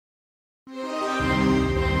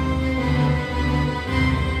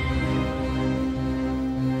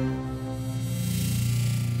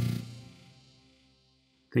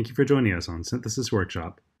Thank you for joining us on Synthesis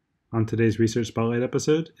Workshop. On today's Research Spotlight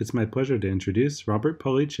episode, it's my pleasure to introduce Robert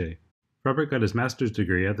Pollice. Robert got his master's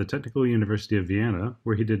degree at the Technical University of Vienna,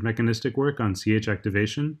 where he did mechanistic work on CH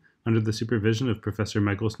activation under the supervision of Professor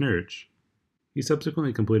Michael Snurich. He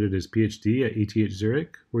subsequently completed his PhD at ETH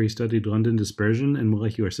Zurich, where he studied London dispersion and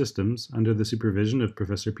molecular systems under the supervision of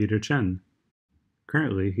Professor Peter Chen.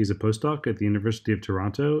 Currently, he's a postdoc at the University of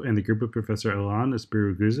Toronto and the group of Professor Alain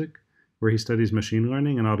Espirou-Guzik, where he studies machine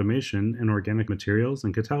learning and automation in organic materials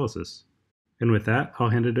and catalysis. And with that,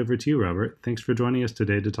 I'll hand it over to you, Robert. Thanks for joining us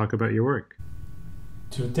today to talk about your work.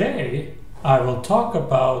 Today, I will talk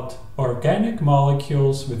about organic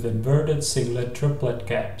molecules with inverted singlet-triplet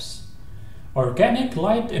gaps. Organic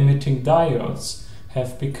light-emitting diodes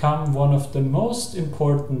have become one of the most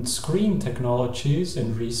important screen technologies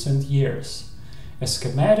in recent years. A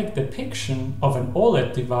schematic depiction of an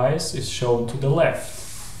OLED device is shown to the left.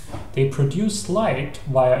 They produce light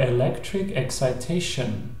via electric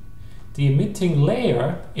excitation. The emitting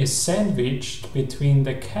layer is sandwiched between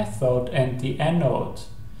the cathode and the anode.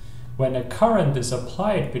 When a current is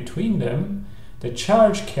applied between them, the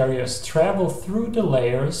charge carriers travel through the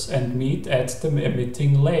layers and meet at the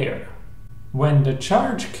emitting layer. When the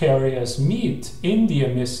charge carriers meet in the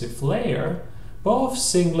emissive layer, both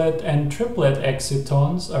singlet and triplet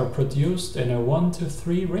excitons are produced in a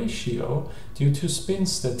 1:3 ratio due to spin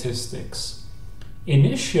statistics.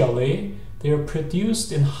 Initially, they are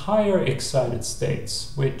produced in higher excited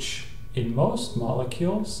states, which, in most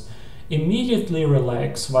molecules, immediately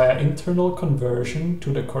relax via internal conversion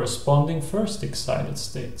to the corresponding first excited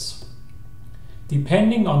states.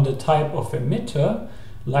 Depending on the type of emitter,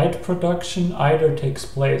 light production either takes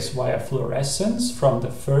place via fluorescence from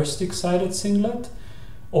the first excited singlet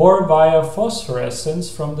or via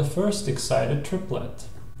phosphorescence from the first excited triplet.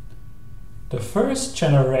 The first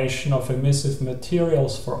generation of emissive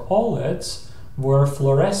materials for OLEDs were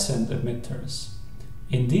fluorescent emitters.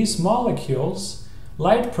 In these molecules,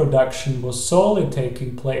 light production was solely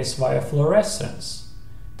taking place via fluorescence.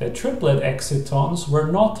 The triplet excitons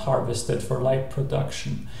were not harvested for light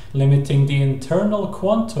production, limiting the internal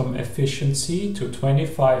quantum efficiency to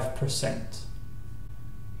 25%.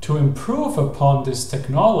 To improve upon this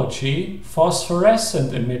technology,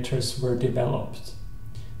 phosphorescent emitters were developed.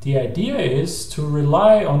 The idea is to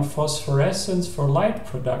rely on phosphorescence for light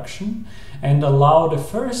production and allow the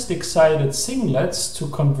first excited singlets to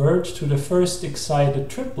convert to the first excited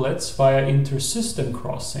triplets via intersystem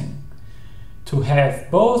crossing. To have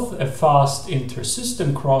both a fast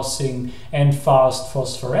intersystem crossing and fast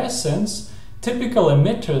phosphorescence, typical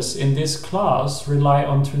emitters in this class rely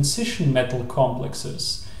on transition metal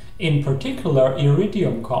complexes, in particular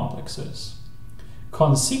iridium complexes.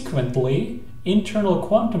 Consequently, internal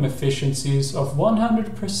quantum efficiencies of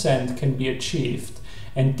 100% can be achieved,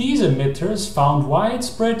 and these emitters found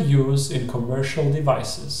widespread use in commercial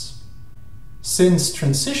devices. Since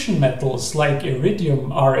transition metals like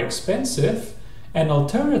iridium are expensive, an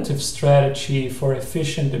alternative strategy for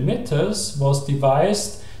efficient emitters was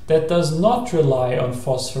devised that does not rely on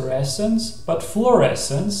phosphorescence but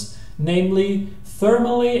fluorescence, namely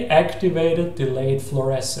thermally activated delayed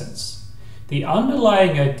fluorescence. The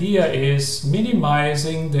underlying idea is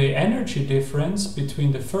minimizing the energy difference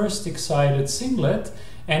between the first excited singlet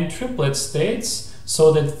and triplet states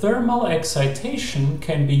so that thermal excitation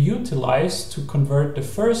can be utilized to convert the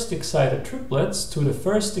first excited triplets to the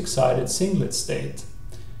first excited singlet state.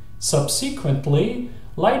 Subsequently,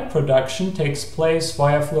 light production takes place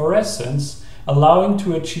via fluorescence, allowing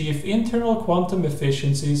to achieve internal quantum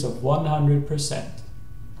efficiencies of 100%.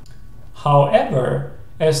 However,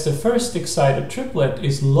 as the first excited triplet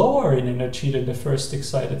is lower in energy than the first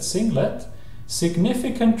excited singlet,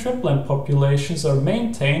 significant triplet populations are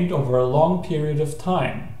maintained over a long period of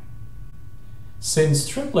time. Since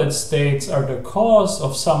triplet states are the cause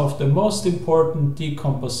of some of the most important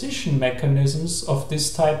decomposition mechanisms of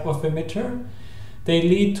this type of emitter, they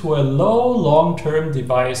lead to a low long-term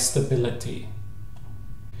device stability.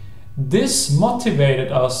 This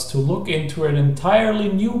motivated us to look into an entirely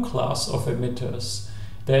new class of emitters,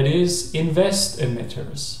 that is, invest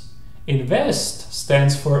emitters. Invest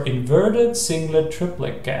stands for inverted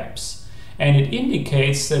singlet-triplet gaps, and it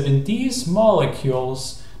indicates that in these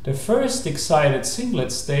molecules, the first excited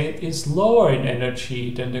singlet state is lower in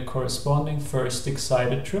energy than the corresponding first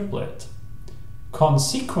excited triplet.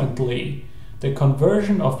 Consequently, the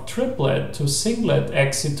conversion of triplet to singlet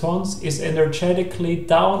excitons is energetically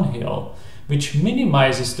downhill, which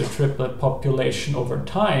minimizes the triplet population over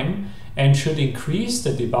time and should increase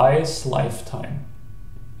the device lifetime.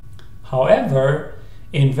 However,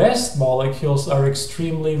 invest molecules are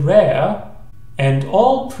extremely rare and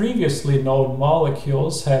all previously known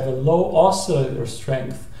molecules have a low oscillator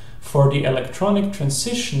strength for the electronic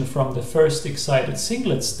transition from the first excited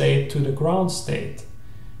singlet state to the ground state.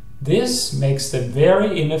 This makes them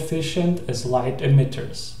very inefficient as light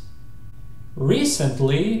emitters.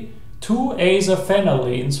 Recently, 2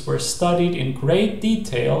 azophenylines were studied in great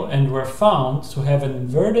detail and were found to have an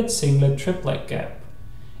inverted singlet-triplet gap.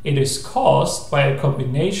 It is caused by a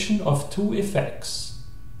combination of 2 effects.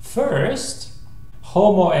 First,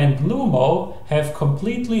 HOMO and LUMO have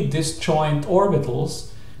completely disjoint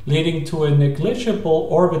orbitals, leading to a negligible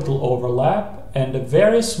orbital overlap and a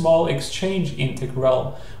very small exchange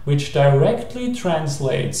integral, which directly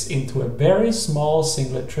translates into a very small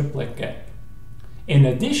singlet-triplet gap. In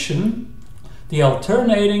addition, the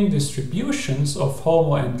alternating distributions of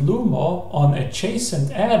HOMO and LUMO on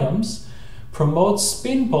adjacent atoms promote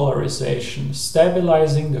spin polarization,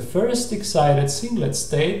 stabilizing the first excited singlet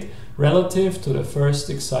state relative to the first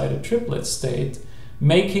excited triplet state,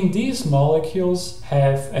 making these molecules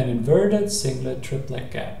have an inverted singlet-triplet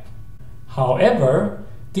gap. However,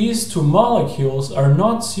 these 2 molecules are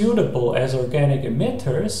not suitable as organic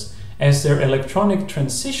emitters, as their electronic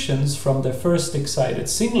transitions from the first excited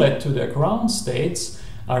singlet to the ground states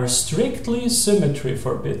are strictly symmetry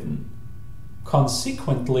forbidden.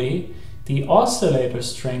 Consequently, the oscillator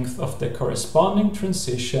strength of the corresponding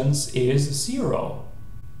transitions is 0.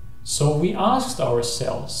 So we asked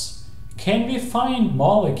ourselves, can we find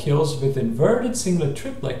molecules with inverted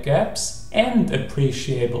singlet-triplet gaps and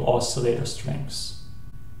appreciable oscillator strengths?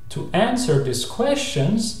 To answer these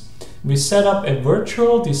questions, we set up a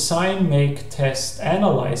virtual design, make, test,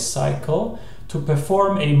 analyze cycle to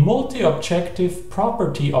perform a multi-objective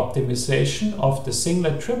property optimization of the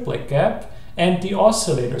singlet-triplet gap and the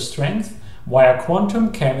oscillator strength via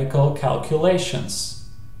quantum chemical calculations.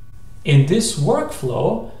 In this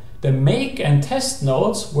workflow, the make and test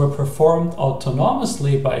nodes were performed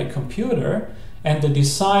autonomously by a computer, and the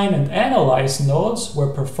design and analyze nodes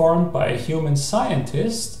were performed by a human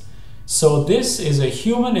scientist, so this is a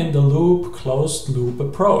human-in-the-loop, closed-loop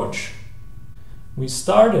approach. We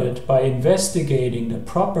started by investigating the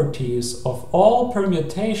properties of all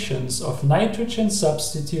permutations of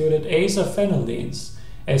nitrogen-substituted azophenylines,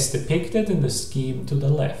 as depicted in the scheme to the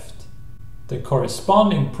left. The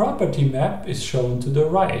corresponding property map is shown to the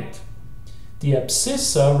right. The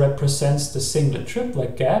abscissa represents the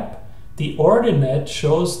singlet-triplet gap, the ordinate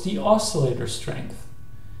shows the oscillator strength.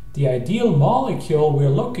 The ideal molecule we're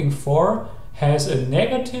looking for has a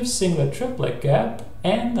negative singlet-triplet gap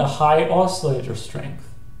and a high oscillator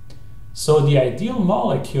strength. So the ideal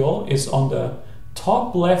molecule is on the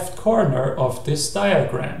top left corner of this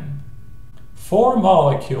diagram. 4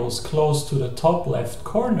 molecules close to the top left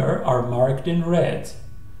corner are marked in red.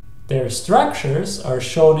 Their structures are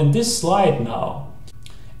shown in this slide now.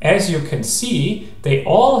 As you can see, they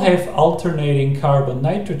all have alternating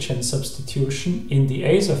carbon-nitrogen substitution in the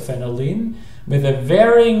azophenylene with a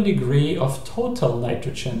varying degree of total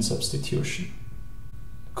nitrogen substitution.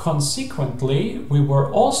 Consequently, we were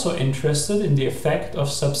also interested in the effect of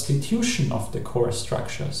substitution of the core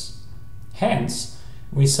structures. Hence,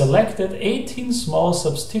 we selected 18 small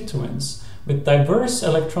substituents with diverse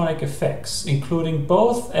electronic effects, including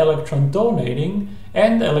both electron donating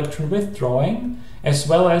and electron withdrawing, as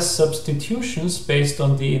well as substitutions based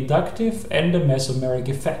on the inductive and the mesomeric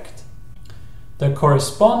effect. The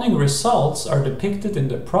corresponding results are depicted in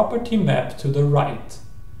the property map to the right.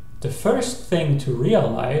 The first thing to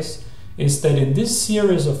realize is that in this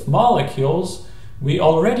series of molecules, we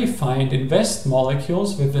already find invest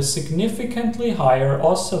molecules with a significantly higher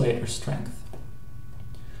oscillator strength.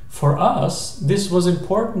 For us, this was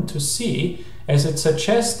important to see, as it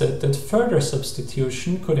suggested that further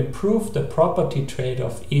substitution could improve the property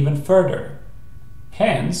trade-off even further.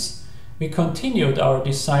 Hence, we continued our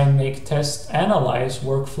design, make, test, analyze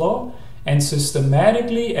workflow and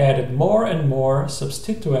systematically added more and more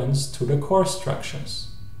substituents to the core structures.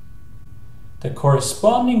 The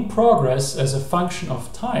corresponding progress as a function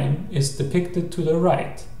of time is depicted to the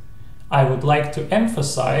right. I would like to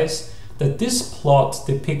emphasize that this plot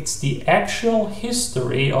depicts the actual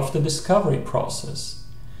history of the discovery process.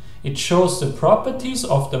 It shows the properties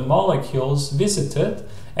of the molecules visited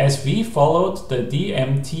as we followed the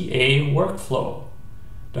DMTA workflow.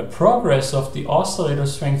 The progress of the oscillator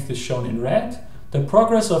strength is shown in red. The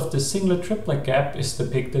progress of the singlet-triplet gap is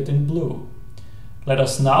depicted in blue. Let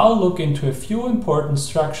us now look into a few important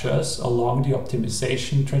structures along the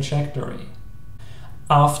optimization trajectory.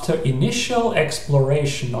 After initial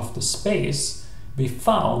exploration of the space, we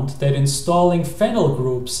found that installing phenyl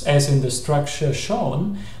groups, as in the structure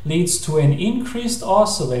shown, leads to an increased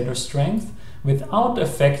oscillator strength without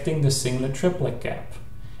affecting the singlet-triplet gap.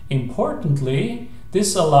 Importantly,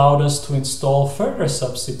 this allowed us to install further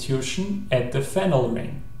substitution at the phenyl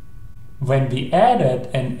ring. When we added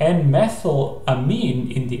an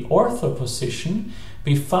N-methylamine in the ortho position,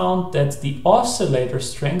 we found that the oscillator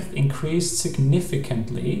strength increased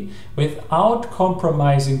significantly without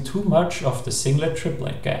compromising too much of the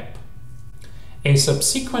singlet-triplet gap. A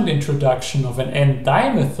subsequent introduction of an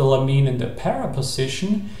N-dimethylamine in the para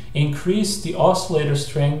position increased the oscillator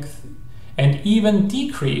strength and even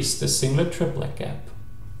decreased the singlet-triplet gap.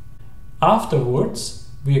 Afterwards,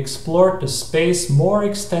 we explored the space more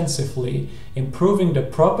extensively, improving the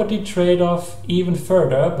property trade-off even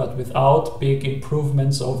further, but without big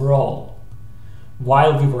improvements overall.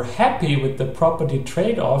 While we were happy with the property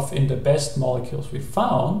trade-off in the best molecules we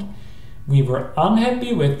found, we were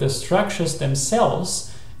unhappy with the structures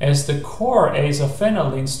themselves, as the core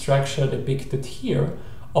azophenylene structure depicted here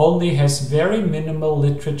only has very minimal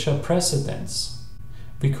literature precedence.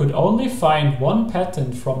 We could only find one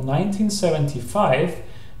patent from 1975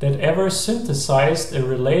 that ever synthesized a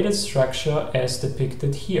related structure as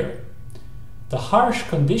depicted here. The harsh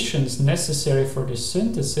conditions necessary for this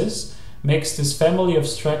synthesis makes this family of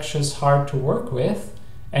structures hard to work with,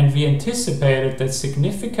 and we anticipated that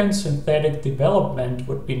significant synthetic development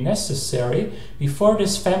would be necessary before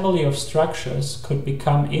this family of structures could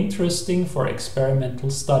become interesting for experimental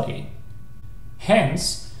study.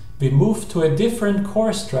 Hence, we moved to a different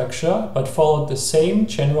core structure but followed the same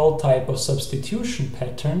general type of substitution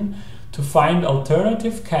pattern to find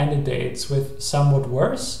alternative candidates with somewhat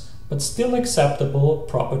worse but still acceptable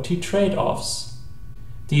property trade-offs.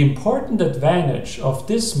 The important advantage of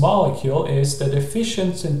this molecule is that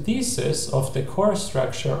efficient synthesis of the core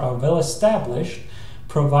structure are well established,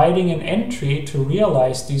 providing an entry to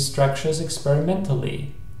realize these structures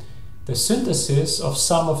experimentally. The synthesis of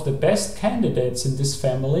some of the best candidates in this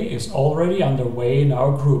family is already underway in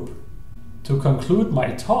our group. To conclude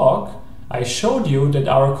my talk, I showed you that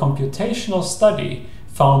our computational study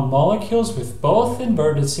found molecules with both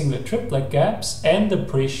inverted singlet-triplet gaps and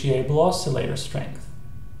appreciable oscillator strength.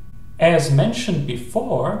 As mentioned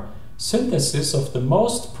before, synthesis of the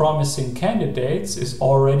most promising candidates is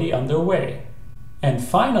already underway. And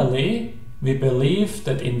finally, we believe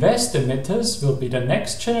that invest emitters will be the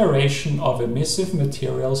next generation of emissive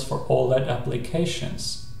materials for OLED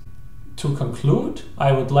applications. To conclude,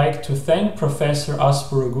 I would like to thank Professor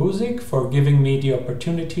Asburuguzik for giving me the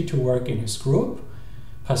opportunity to work in his group,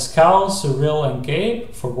 Pascal, Cyril, and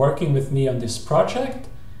Gabe for working with me on this project,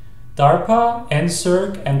 DARPA,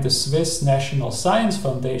 NSERC, and the Swiss National Science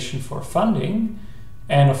Foundation for funding,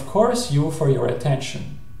 and of course you for your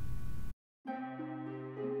attention.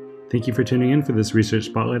 Thank you for tuning in for this Research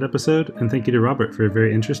Spotlight episode, and thank you to Robert for a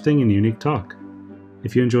very interesting and unique talk.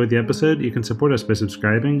 If you enjoyed the episode, you can support us by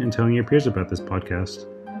subscribing and telling your peers about this podcast,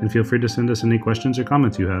 and feel free to send us any questions or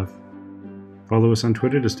comments you have. Follow us on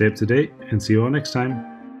Twitter to stay up to date, and see you all next time.